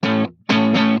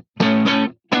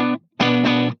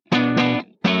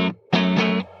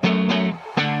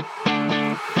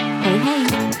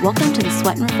Welcome to the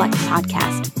Sweat and Reflect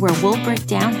podcast, where we'll break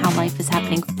down how life is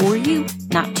happening for you,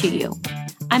 not to you.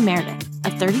 I'm Meredith, a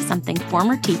 30-something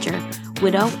former teacher,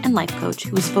 widow, and life coach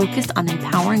who is focused on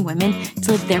empowering women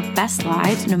to live their best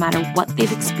lives no matter what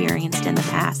they've experienced in the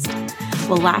past.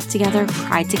 We'll laugh together,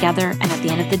 cry together, and at the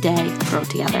end of the day, grow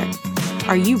together.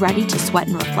 Are you ready to sweat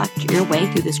and reflect your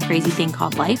way through this crazy thing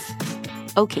called life?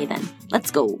 Okay then,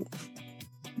 let's go.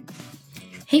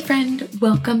 Hey friend,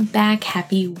 welcome back.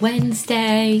 Happy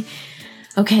Wednesday.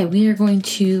 Okay, we are going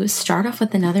to start off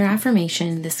with another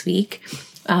affirmation this week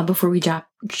before we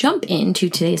jump into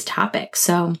today's topic.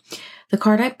 So the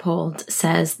card I pulled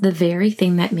says, the very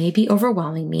thing that may be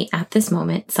overwhelming me at this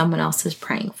moment, someone else is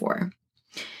praying for.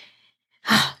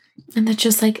 And that's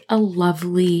just like a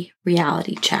lovely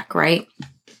reality check, right?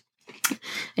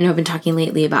 I know I've been talking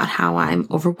lately about how I'm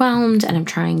overwhelmed and I'm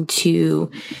trying to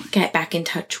get back in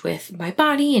touch with my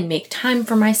body and make time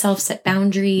for myself, set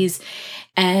boundaries.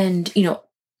 And,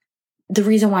 the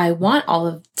reason why I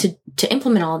want to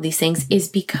implement all of these things is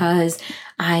because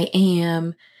I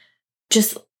am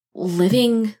just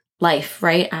living life,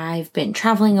 right? I've been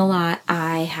traveling a lot.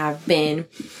 I have been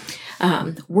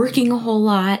working a whole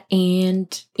lot.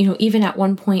 And, even at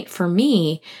one point for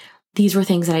me, these were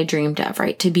things that I dreamed of,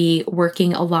 right? To be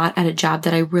working a lot at a job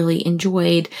that I really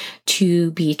enjoyed,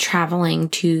 to be traveling,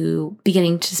 to be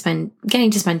getting to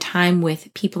spend time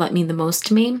with people that mean the most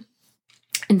to me.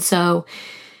 And so,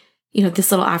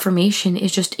 this little affirmation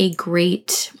is just a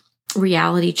great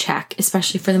reality check,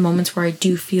 especially for the moments where I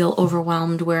do feel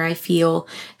overwhelmed, where I feel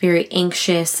very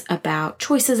anxious about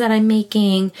choices that I'm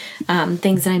making,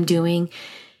 things that I'm doing,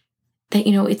 that,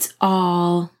 it's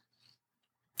all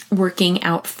working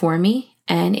out for me,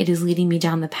 and it is leading me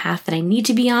down the path that I need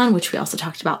to be on, which we also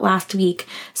talked about last week.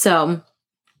 So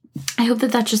I hope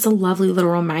that that's just a lovely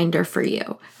little reminder for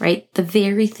you, right? The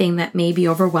very thing that may be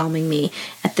overwhelming me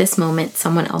at this moment,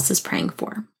 someone else is praying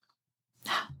for.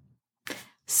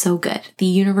 So good. The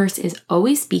universe is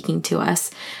always speaking to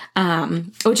us,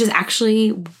 which is actually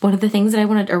one of the things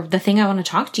that the thing I want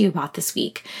to talk to you about this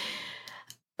week.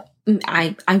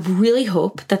 I really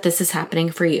hope that this is happening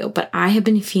for you, but I have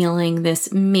been feeling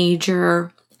this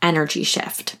major energy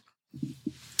shift,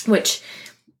 there's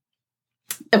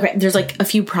like a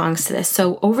few prongs to this.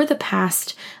 So over the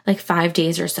past 5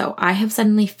 days or so, I have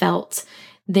suddenly felt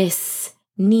this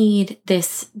need,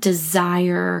 this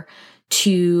desire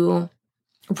to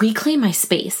reclaim my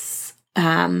space,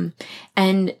 and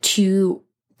to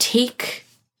take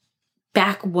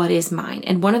back what is mine.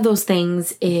 And one of those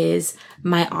things is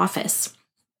my office.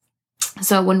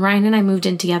 So when Ryan and I moved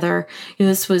in together,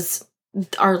 this was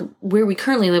where we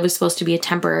currently live was supposed to be a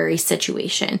temporary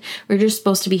situation. We were just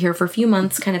supposed to be here for a few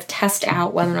months, kind of test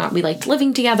out whether or not we liked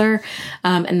living together.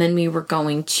 And then we were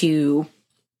going to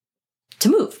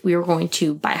move. We were going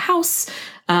to buy a house.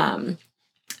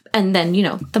 And then,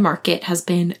 the market has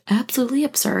been absolutely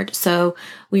absurd. So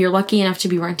we are lucky enough to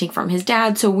be renting from his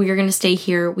dad. So we are going to stay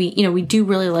here. We do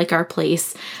really like our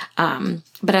place.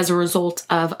 But as a result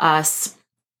of us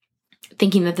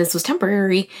thinking that this was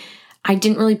temporary, I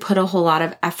didn't really put a whole lot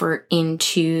of effort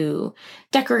into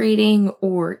decorating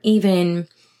or even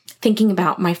thinking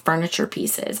about my furniture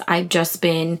pieces. I've just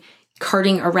been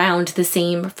carting around the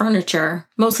same furniture,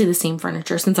 mostly the same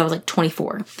furniture, since I was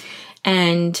 24.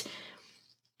 And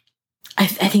I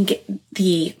think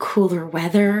the cooler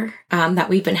weather that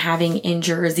we've been having in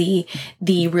Jersey,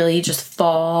 the really just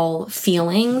fall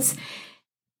feelings,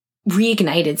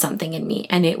 reignited something in me.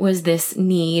 And it was this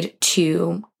need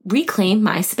to reclaim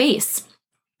my space.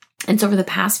 And so over the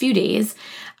past few days,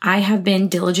 I have been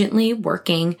diligently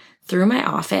working through my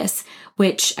office,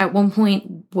 which at one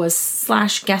point was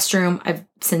 / guest room. I've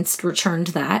since returned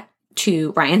that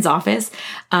to Ryan's office.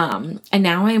 And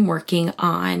now I am working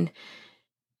on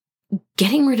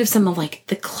getting rid of some of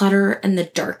the clutter and the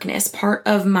darkness. Part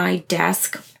of my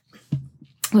desk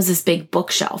was this big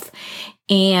bookshelf.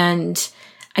 And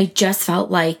I just felt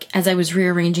like as I was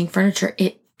rearranging furniture,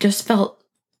 it just felt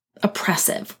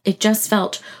oppressive. It just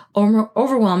felt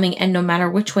overwhelming. And no matter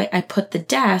which way I put the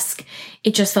desk,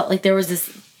 it just felt like there was this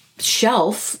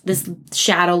shelf, this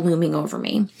shadow looming over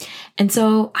me. And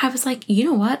so I was like, you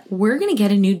know what? We're going to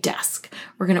get a new desk.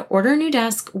 We're going to order a new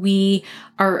desk. We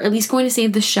are at least going to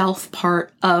save the shelf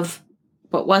part of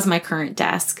what was my current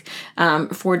desk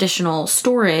for additional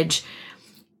storage,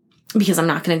 because I'm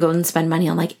not going to go and spend money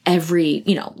on every,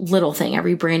 little thing,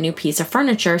 every brand new piece of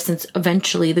furniture, since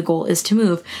eventually the goal is to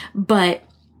move. But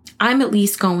I'm at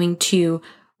least going to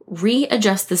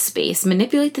readjust the space,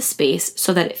 manipulate the space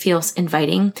so that it feels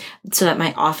inviting, so that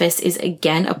my office is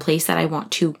again a place that I want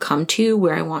to come to,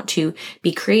 where I want to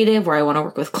be creative, where I want to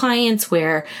work with clients,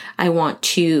 where I want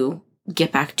to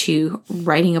get back to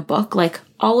writing a book, like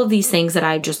all of these things that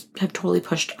I just have totally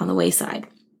pushed on the wayside.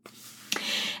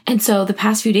 And so the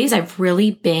past few days, I've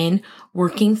really been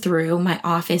working through my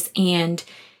office, and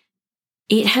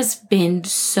it has been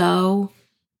so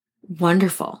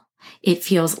wonderful. It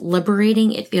feels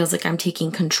liberating. It feels like I'm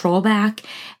taking control back.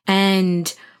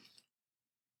 And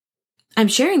I'm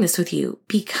sharing this with you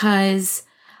because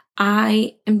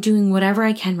I am doing whatever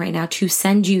I can right now to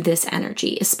send you this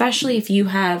energy, especially if you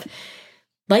have,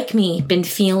 like me, been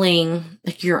feeling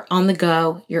like you're on the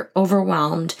go, you're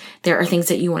overwhelmed. There are things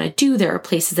that you want to do. There are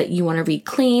places that you want to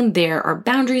reclaim. There are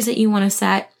boundaries that you want to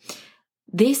set.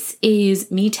 This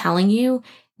is me telling you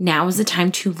now is the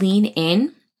time to lean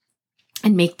in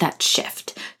and make that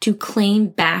shift, to claim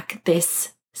back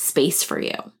this space for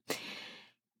you.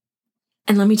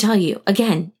 And let me tell you,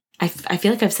 again, I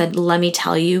feel like I've said, let me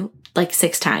tell you like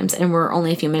 6 times, and we're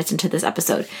only a few minutes into this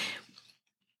episode.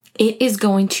 It is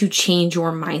going to change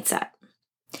your mindset.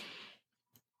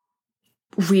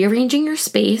 Rearranging your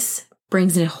space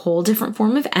brings in a whole different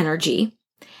form of energy,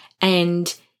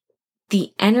 and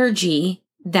the energy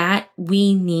that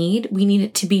we need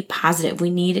it to be positive. We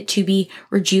need it to be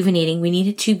rejuvenating. We need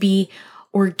it to be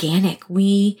organic.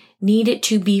 We need it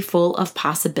to be full of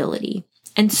possibility.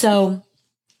 And so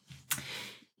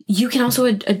you can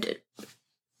also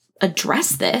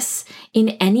address this in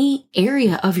any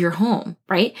area of your home,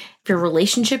 right? If your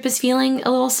relationship is feeling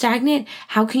a little stagnant,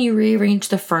 how can you rearrange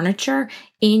the furniture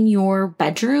in your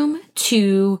bedroom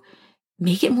to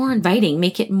make it more inviting,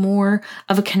 make it more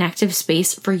of a connective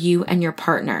space for you and your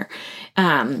partner?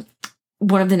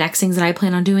 One of the next things that I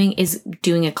plan on doing is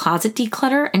doing a closet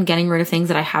declutter and getting rid of things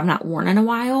that I have not worn in a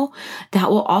while. That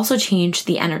will also change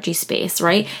the energy space,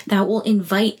 right? That will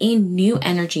invite in new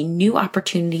energy, new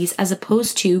opportunities, as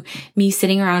opposed to me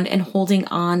sitting around and holding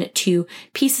on to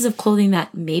pieces of clothing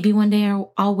that maybe one day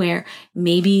I'll wear.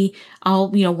 Maybe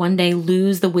I'll, one day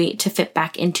lose the weight to fit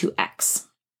back into X.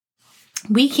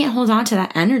 We can't hold on to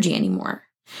that energy anymore.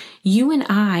 You and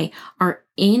I are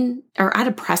at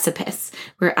a precipice.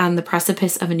 We're on the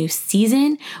precipice of a new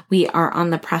season. We are on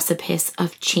the precipice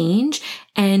of change.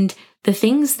 And the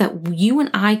things that you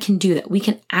and I can do, that we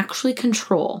can actually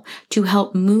control to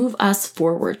help move us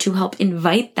forward, to help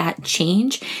invite that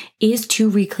change, is to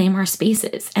reclaim our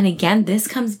spaces. And again, this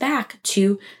comes back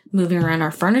to moving around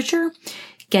our furniture,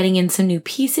 getting in some new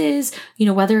pieces,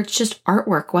 whether it's just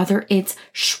artwork, whether it's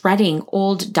shredding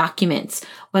old documents,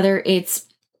 whether it's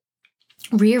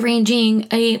rearranging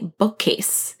a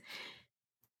bookcase,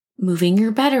 moving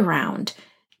your bed around,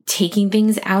 taking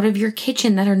things out of your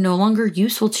kitchen that are no longer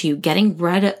useful to you, getting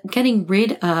rid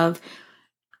of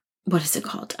what is it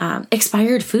called?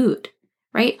 Expired food,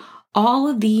 right? All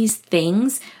of these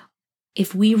things,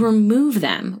 if we remove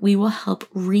them, we will help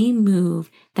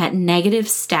remove that negative,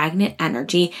 stagnant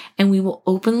energy, and we will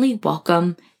openly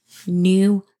welcome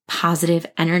new, positive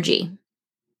energy.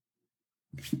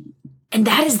 And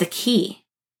that is the key,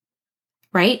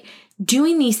 right?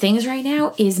 Doing these things right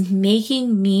now is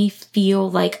making me feel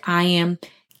like I am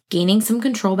gaining some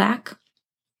control back,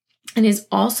 and is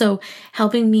also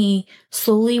helping me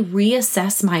slowly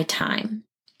reassess my time,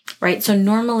 right? So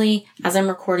normally, as I'm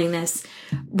recording this,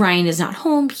 Ryan is not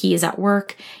home. He is at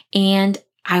work, and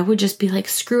I would just be like,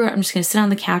 screw it. I'm just going to sit on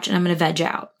the couch and I'm going to veg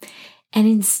out. And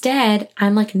instead,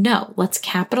 I'm like, no, let's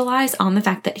capitalize on the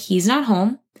fact that he's not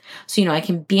home. So, I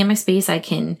can be in my space. I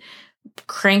can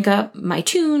crank up my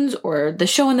tunes or the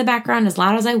show in the background as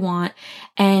loud as I want.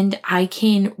 And I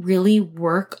can really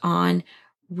work on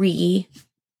reigniting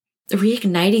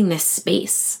this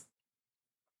space.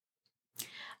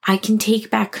 I can take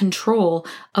back control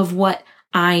of what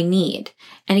I need.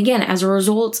 And again, as a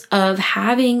result of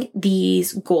having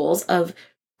these goals, of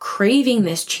craving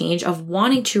this change, of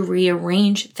wanting to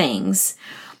rearrange things,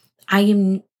 I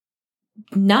am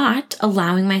not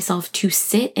allowing myself to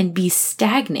sit and be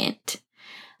stagnant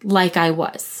like I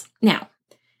was. Now,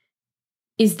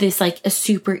 is this like a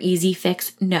super easy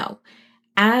fix? No.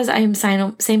 As I am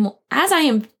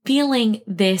feeling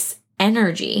this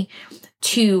energy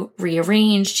to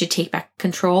rearrange, to take back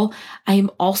control, I am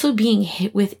also being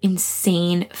hit with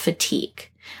insane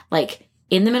fatigue. Like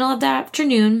in the middle of the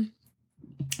afternoon,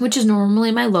 which is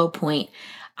normally my low point,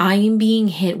 I am being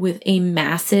hit with a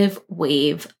massive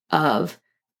wave of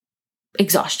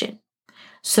exhaustion.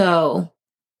 So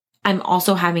I'm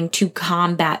also having to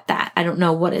combat that. I don't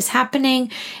know what is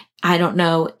happening. I don't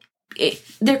know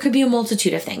there could be a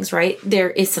multitude of things, right? There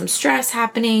is some stress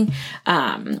happening.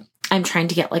 I'm trying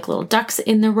to get like little ducks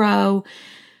in the row.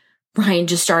 Ryan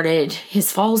just started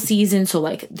his fall season. So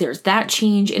like there's that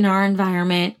change in our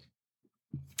environment.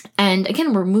 And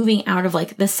again, we're moving out of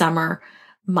like the summer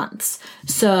months.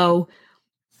 So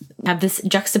I have this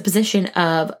juxtaposition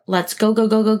of let's go, go,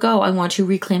 go, go, go. I want to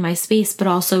reclaim my space, but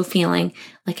also feeling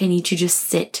like I need to just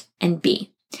sit and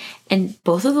be. And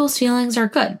both of those feelings are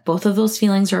good. Both of those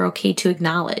feelings are okay to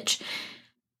acknowledge.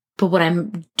 But what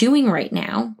I'm doing right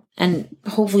now, and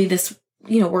hopefully this,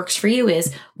 works for you,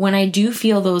 is when I do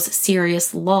feel those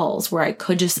serious lulls where I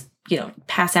could just,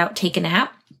 pass out, take a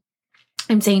nap,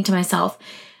 I'm saying to myself,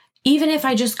 even if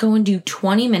I just go and do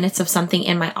 20 minutes of something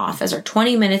in my office or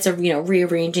 20 minutes of,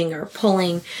 rearranging or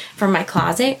pulling from my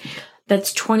closet,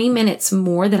 that's 20 minutes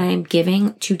more that I am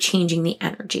giving to changing the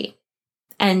energy.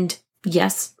 And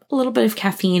yes, a little bit of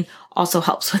caffeine also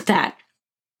helps with that.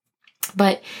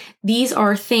 But these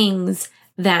are things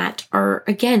that are,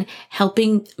 again,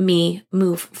 helping me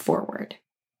move forward.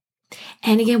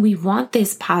 And again, we want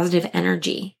this positive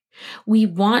energy. We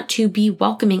want to be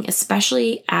welcoming,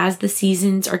 especially as the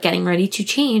seasons are getting ready to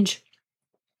change.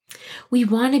 We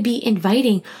want to be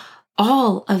inviting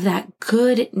all of that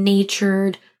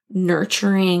good-natured,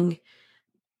 nurturing,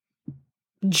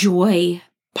 joy,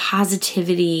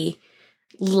 positivity,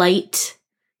 light.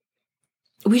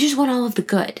 We just want all of the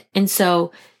good. And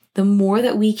so the more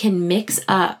that we can mix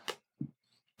up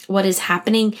what is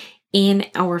happening in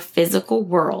our physical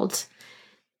world,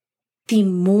 the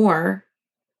more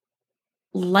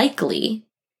likely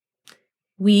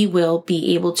we will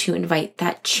be able to invite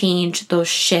that change, those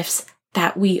shifts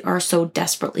that we are so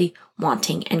desperately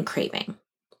wanting and craving.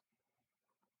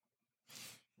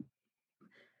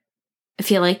 I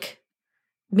feel like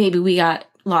maybe we got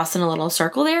lost in a little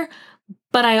circle there,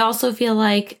 but I also feel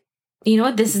like,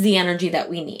 this is the energy that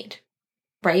we need,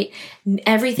 right?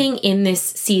 Everything in this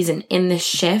season, in this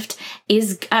shift,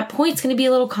 is at points going to be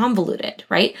a little convoluted,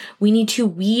 right? We need to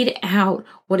weed out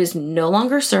what is no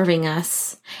longer serving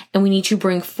us, and we need to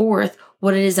bring forth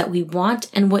what it is that we want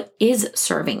and what is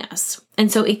serving us.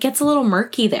 And so it gets a little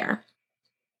murky there,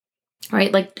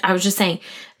 right? Like I was just saying,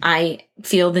 I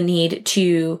feel the need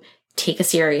to take a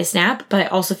serious nap, but I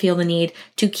also feel the need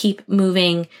to keep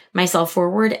moving myself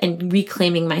forward and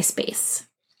reclaiming my space.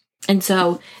 And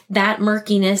so that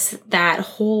murkiness, that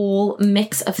whole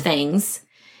mix of things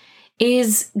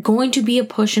is going to be a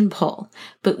push and pull.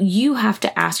 But you have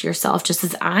to ask yourself, just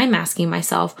as I'm asking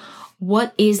myself,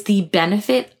 what is the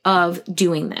benefit of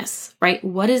doing this, right?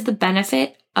 What is the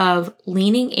benefit of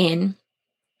leaning in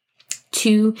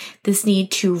to this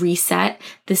need to reset,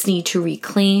 this need to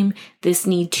reclaim, this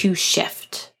need to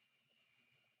shift?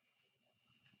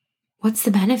 What's the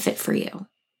benefit for you?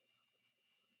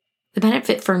 The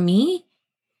benefit for me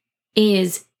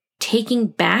is taking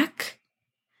back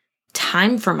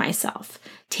time for myself,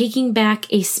 taking back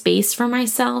a space for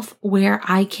myself where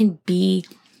I can be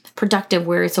productive,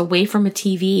 where it's away from a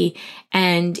TV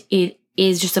and it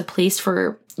is just a place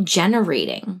for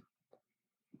generating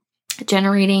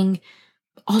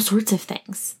all sorts of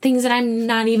things that I'm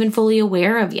not even fully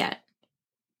aware of yet,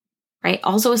 right?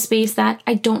 Also a space that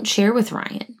I don't share with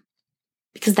Ryan,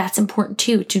 because that's important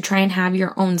too, to try and have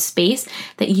your own space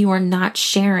that you are not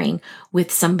sharing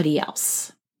with somebody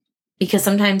else. Because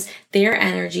sometimes their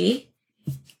energy,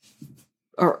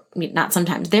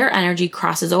 their energy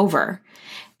crosses over,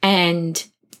 and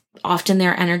often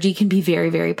their energy can be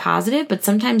very, very positive, but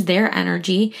sometimes their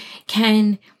energy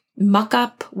can muck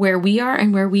up where we are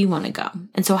and where we want to go.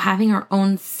 And so having our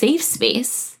own safe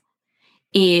space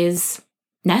is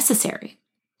necessary.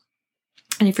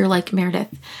 And if you're like,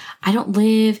 Meredith, I don't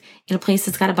live in a place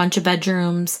that's got a bunch of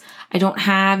bedrooms, I don't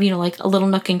have, like a little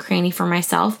nook and cranny for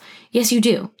myself. Yes, you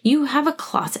do. You have a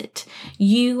closet.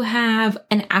 You have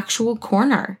an actual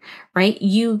corner, right?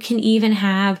 You can even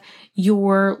have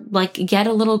get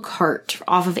a little cart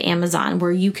off of Amazon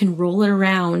where you can roll it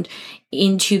around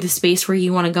into the space where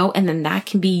you want to go. And then that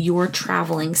can be your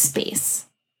traveling space,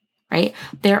 right?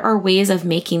 There are ways of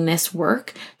making this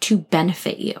work to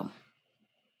benefit you.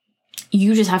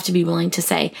 You just have to be willing to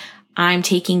say, I'm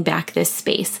taking back this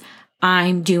space.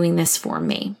 I'm doing this for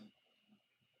me.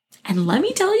 And let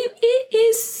me tell you, it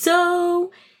is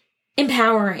so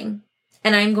empowering.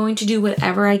 And I'm going to do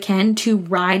whatever I can to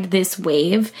ride this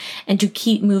wave and to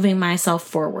keep moving myself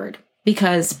forward,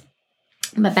 because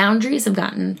my boundaries have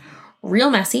gotten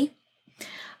real messy.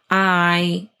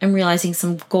 I am realizing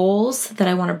some goals that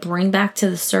I want to bring back to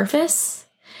the surface.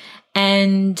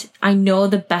 And I know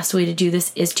the best way to do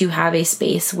this is to have a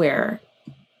space where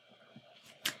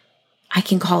I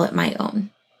can call it my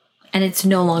own. and it's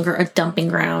no longer a dumping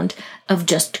ground of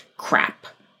just crap.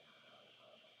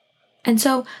 And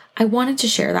so I wanted to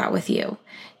share that with you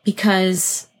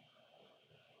because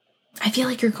I feel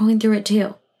like you're going through it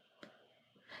too,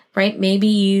 right? Maybe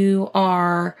you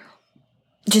are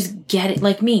just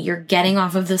like me, you're getting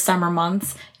off of the summer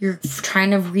months. You're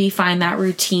trying to refine that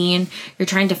routine. You're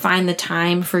trying to find the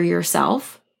time for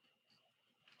yourself.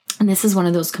 And this is one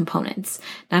of those components,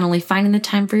 not only finding the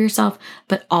time for yourself,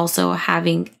 but also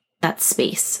having that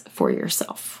space for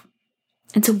yourself.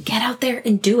 And so get out there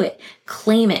and do it.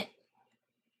 Claim it.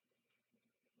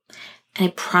 And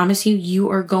I promise you, you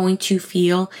are going to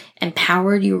feel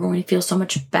empowered. You're going to feel so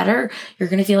much better. You're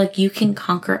going to feel like you can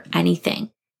conquer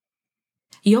anything.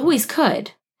 You always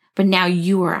could, but now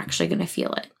you are actually going to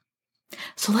feel it.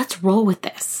 So let's roll with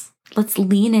this. Let's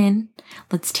lean in.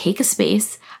 Let's take a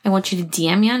space. I want you to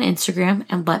DM me on Instagram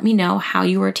and let me know how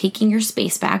you are taking your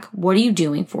space back. What are you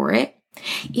doing for it?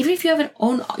 Even if you have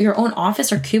your own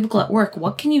office or cubicle at work,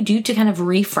 what can you do to kind of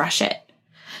refresh it,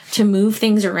 to move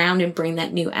things around and bring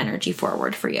that new energy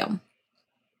forward for you?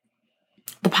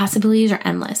 The possibilities are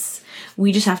endless.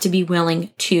 We just have to be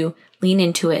willing to lean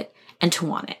into it and to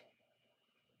want it.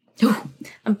 Ooh,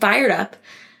 I'm fired up.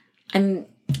 I'm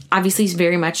obviously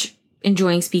very much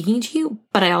enjoying speaking to you,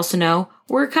 but I also know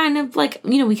we're kind of like,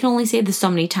 we can only say this so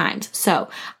many times. So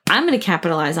I'm going to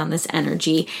capitalize on this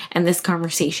energy and this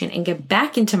conversation and get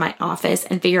back into my office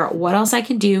and figure out what else I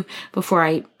can do before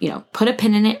I, put a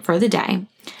pin in it for the day.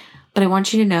 But I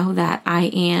want you to know that I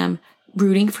am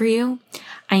rooting for you.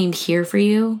 I am here for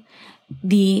you.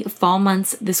 The fall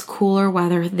months, this cooler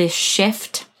weather, this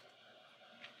shift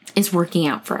is working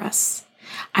out for us.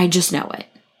 I just know it.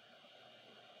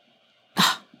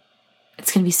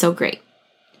 It's going to be so great.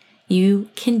 You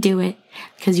can do it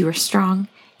because you are strong,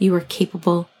 you are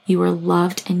capable, you are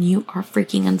loved, and you are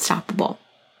freaking unstoppable.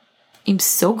 I'm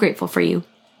so grateful for you.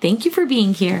 Thank you for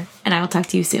being here, and I will talk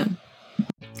to you soon.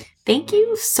 Thank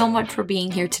you so much for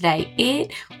being here today.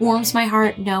 It warms my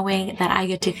heart knowing that I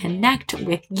get to connect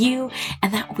with you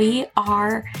and that we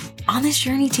are on this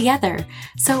journey together.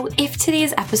 So if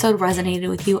today's episode resonated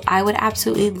with you, I would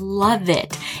absolutely love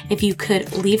it if you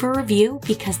could leave a review,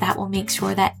 because that will make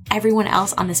sure that everyone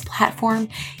else on this platform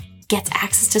gets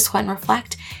access to Sweat and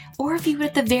Reflect. Or if you would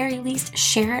at the very least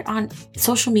share it on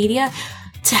social media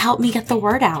to help me get the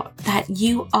word out that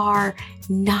you are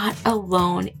not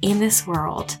alone in this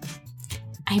world.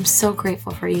 I am so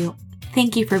grateful for you.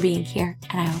 Thank you for being here,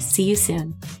 and I will see you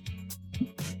soon.